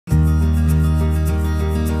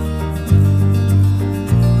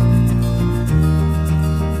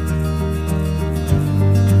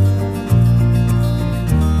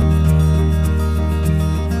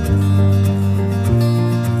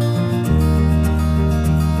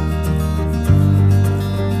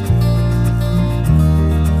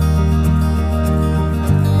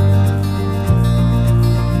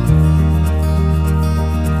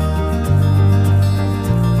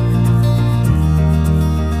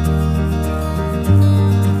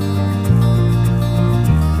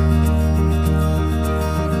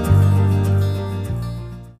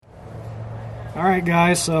Alright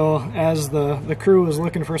guys, so as the crew was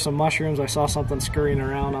looking for some mushrooms, I saw something scurrying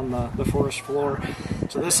around on the forest floor.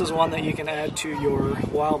 So this is one that you can add to your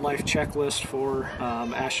wildlife checklist for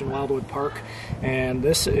Ashton Wildwood Park. And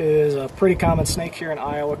this is a pretty common snake here in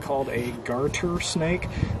Iowa called a garter snake.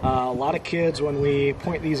 A lot of kids, when we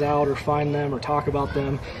point these out or find them or talk about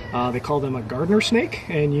them, they call them a gardener snake,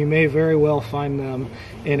 and you may very well find them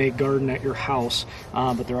in a garden at your house,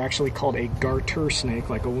 but they're actually called a garter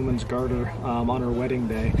snake, like a woman's garter on her wedding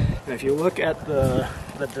day. And if you look at the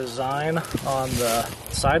design on the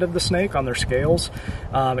side of the snake, on their scales,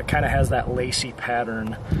 it kind of has that lacy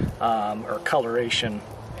pattern or coloration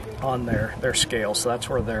on their scales, so that's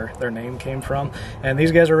where their name came from. And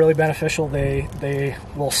these guys are really beneficial. They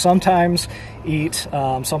will sometimes eat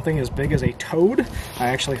something as big as a toad. I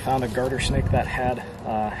actually found a garter snake that had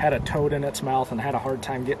a toad in its mouth and had a hard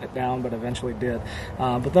time getting it down, but eventually did.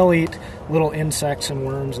 But they'll eat little insects and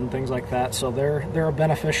worms and things like that, so they're a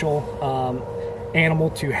beneficial animal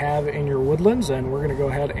to have in your woodlands. And we're going to go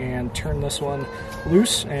ahead and turn this one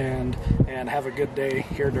loose and have a good day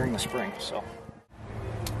here during the spring. So.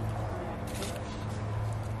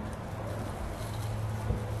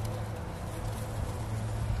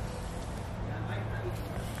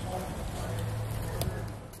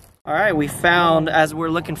 All right, we found, as we're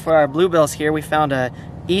looking for our bluebells here, we found a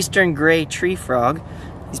eastern gray tree frog.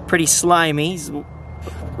 He's pretty slimy. He's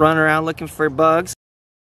running around looking for bugs.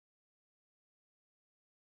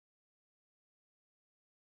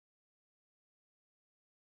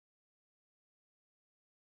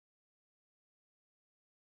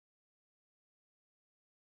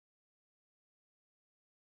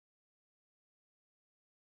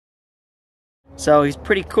 So he's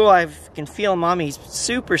pretty cool. I can feel him on me. He's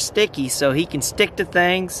super sticky, so he can stick to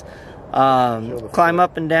things, climb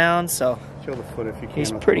up and down. So show the foot if you can.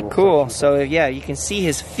 He's pretty cool. So yeah, you can see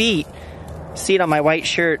his feet. See it on my white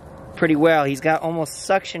shirt pretty well. He's got almost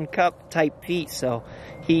suction cup type feet, so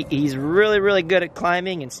he's really good at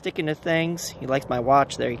climbing and sticking to things. He likes my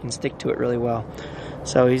watch there. He can stick to it really well.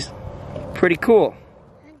 So he's pretty cool.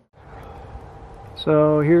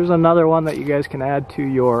 So here's another one that you guys can add to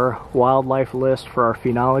your wildlife list for our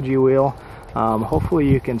phenology wheel. Hopefully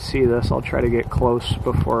you can see this. I'll try to get close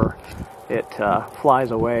before it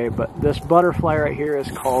flies away. But this butterfly right here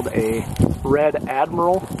is called a red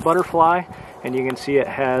admiral butterfly. And you can see it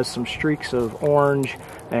has some streaks of orange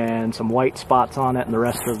and some white spots on it, and the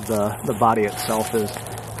rest of the body itself is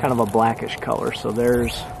kind of a blackish color. So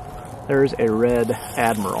there's a red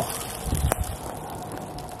admiral.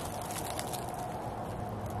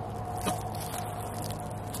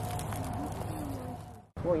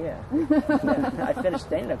 Oh yeah. I finished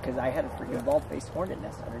staying up because I had a freaking bald-faced hornet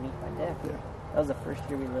nest underneath my deck. Yeah. That was the first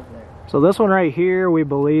year we lived there. So this one right here, we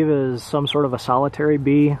believe is some sort of a solitary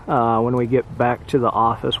bee. When we get back to the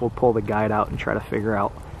office, we'll pull the guide out and try to figure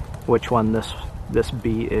out which one this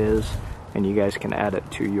bee is, and you guys can add it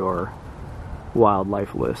to your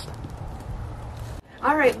wildlife list.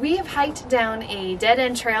 All right, we have hiked down a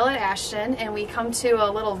dead-end trail at Ashton, and we come to a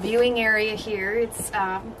little viewing area here. It's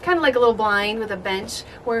kind of like a little blind with a bench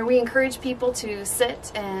where we encourage people to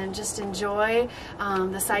sit and just enjoy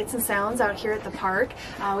the sights and sounds out here at the park.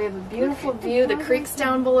 We have a beautiful view. The creek's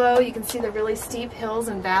down below. You can see the really steep hills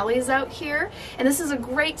and valleys out here. And this is a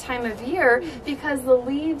great time of year because the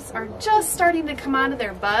leaves are just starting to come out of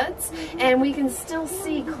their buds, and we can still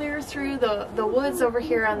see clear through the woods over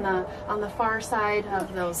here on the far side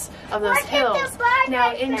of those hills.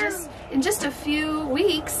 Now in just a few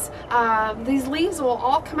weeks, these leaves will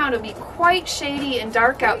all come out. It'll be quite shady and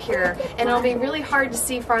dark out here, and it'll be really hard to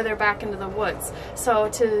see farther back into the woods. So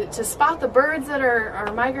to spot the birds that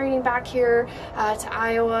are migrating back here to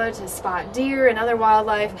Iowa, to spot deer and other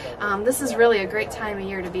wildlife, this is really a great time of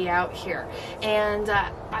year to be out here. And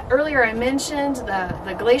earlier I mentioned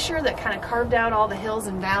the glacier that kind of carved out all the hills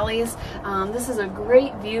and valleys. This is a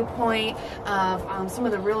great viewpoint of some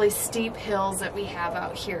of the really steep hills that we have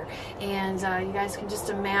out here. And you guys can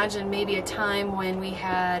just imagine maybe a time when we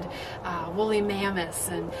had woolly mammoths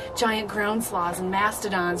and giant ground sloths and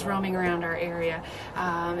mastodons roaming around our area.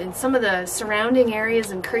 In some of the surrounding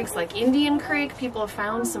areas and creeks like Indian Creek, people have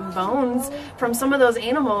found some bones from some of those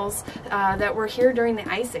animals that were here during the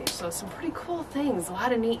Ice Age. So some pretty cool things, a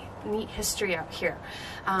lot of neat history out here.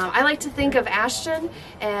 I like to think of Ashton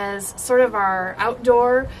as sort of our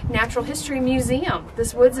outdoor natural history museum.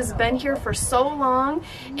 This woods has been here for so long,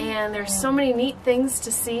 and there's so many neat things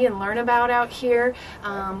to see and learn about out here.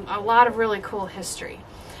 A lot of really cool history.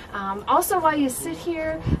 Also, while you sit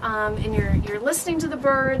here and you're listening to the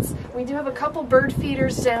birds, we do have a couple bird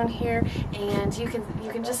feeders down here, and you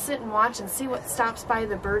can just sit and watch and see what stops by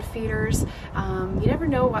the bird feeders. You never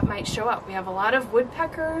know what might show up. We have a lot of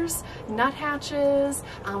woodpeckers, nuthatches.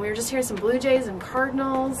 We were just hearing some blue jays and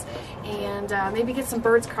cardinals, and maybe get some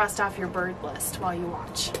birds crossed off your bird list while you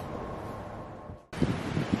watch.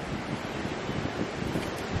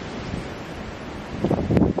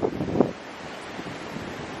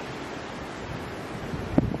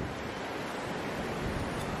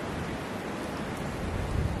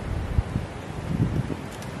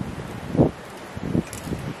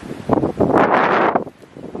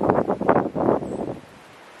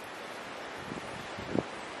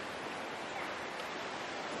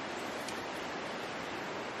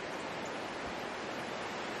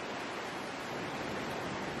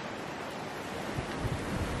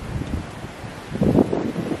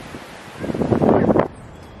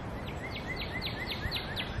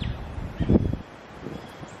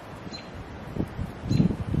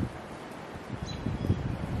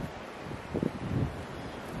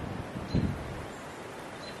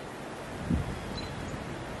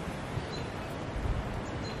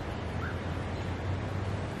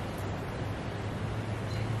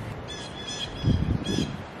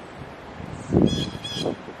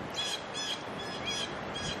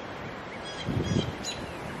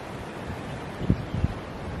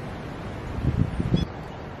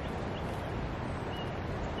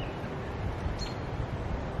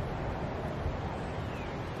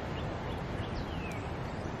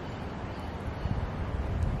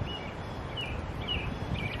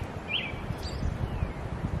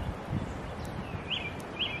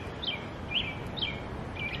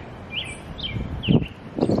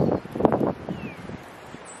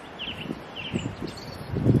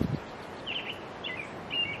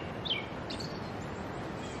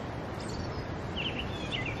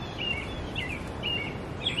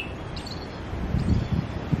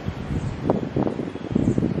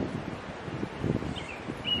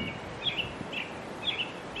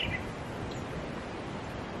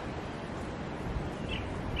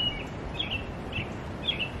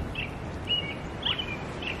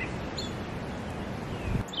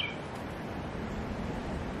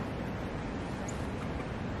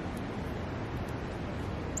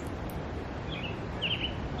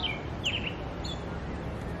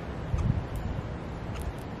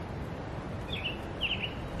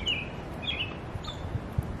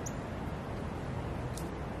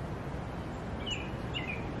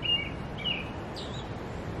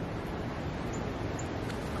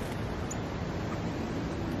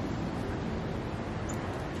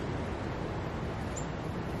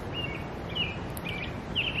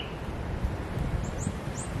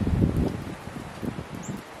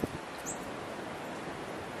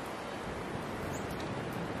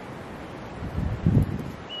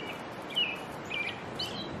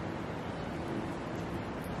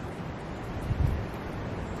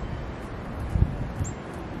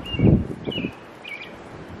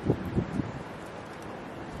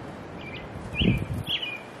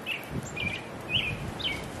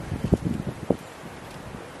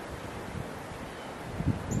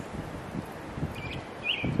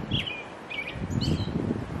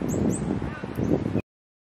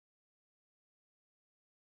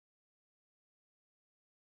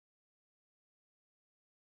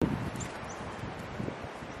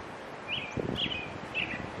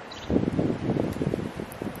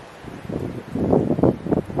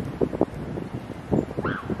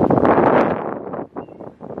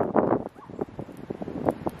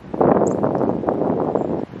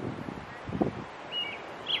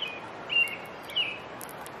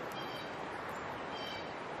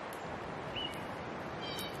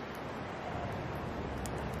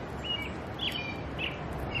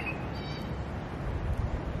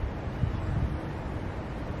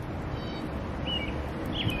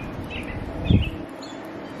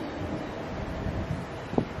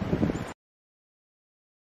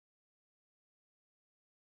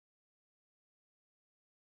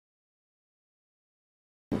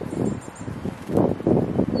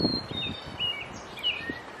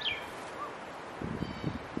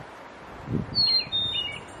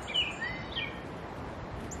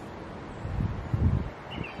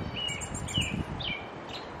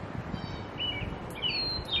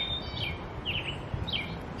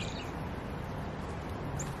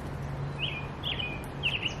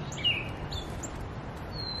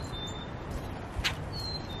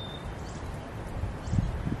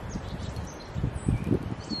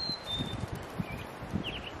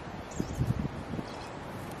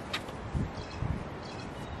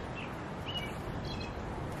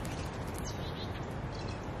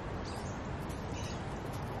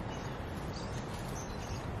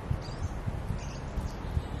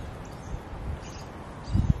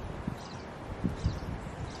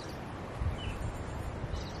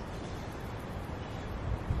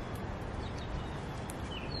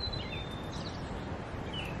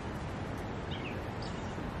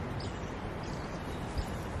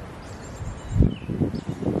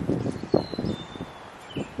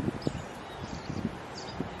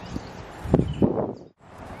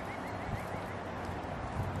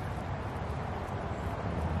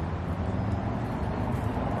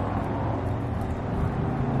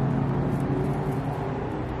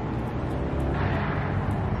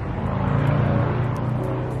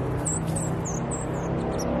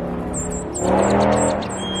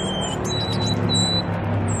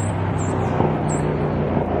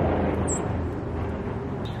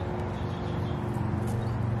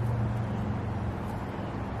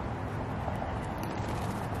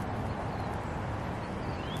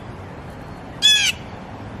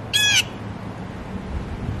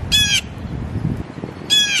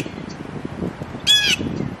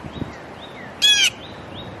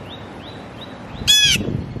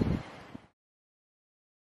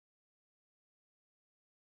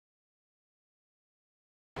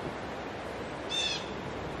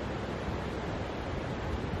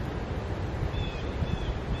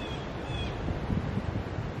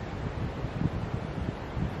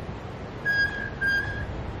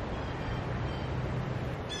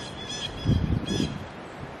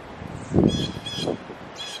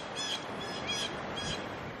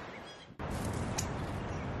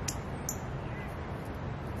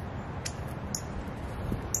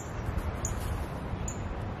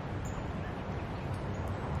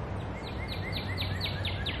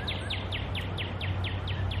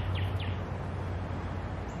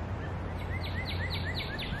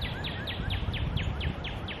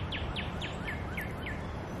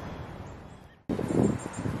 you.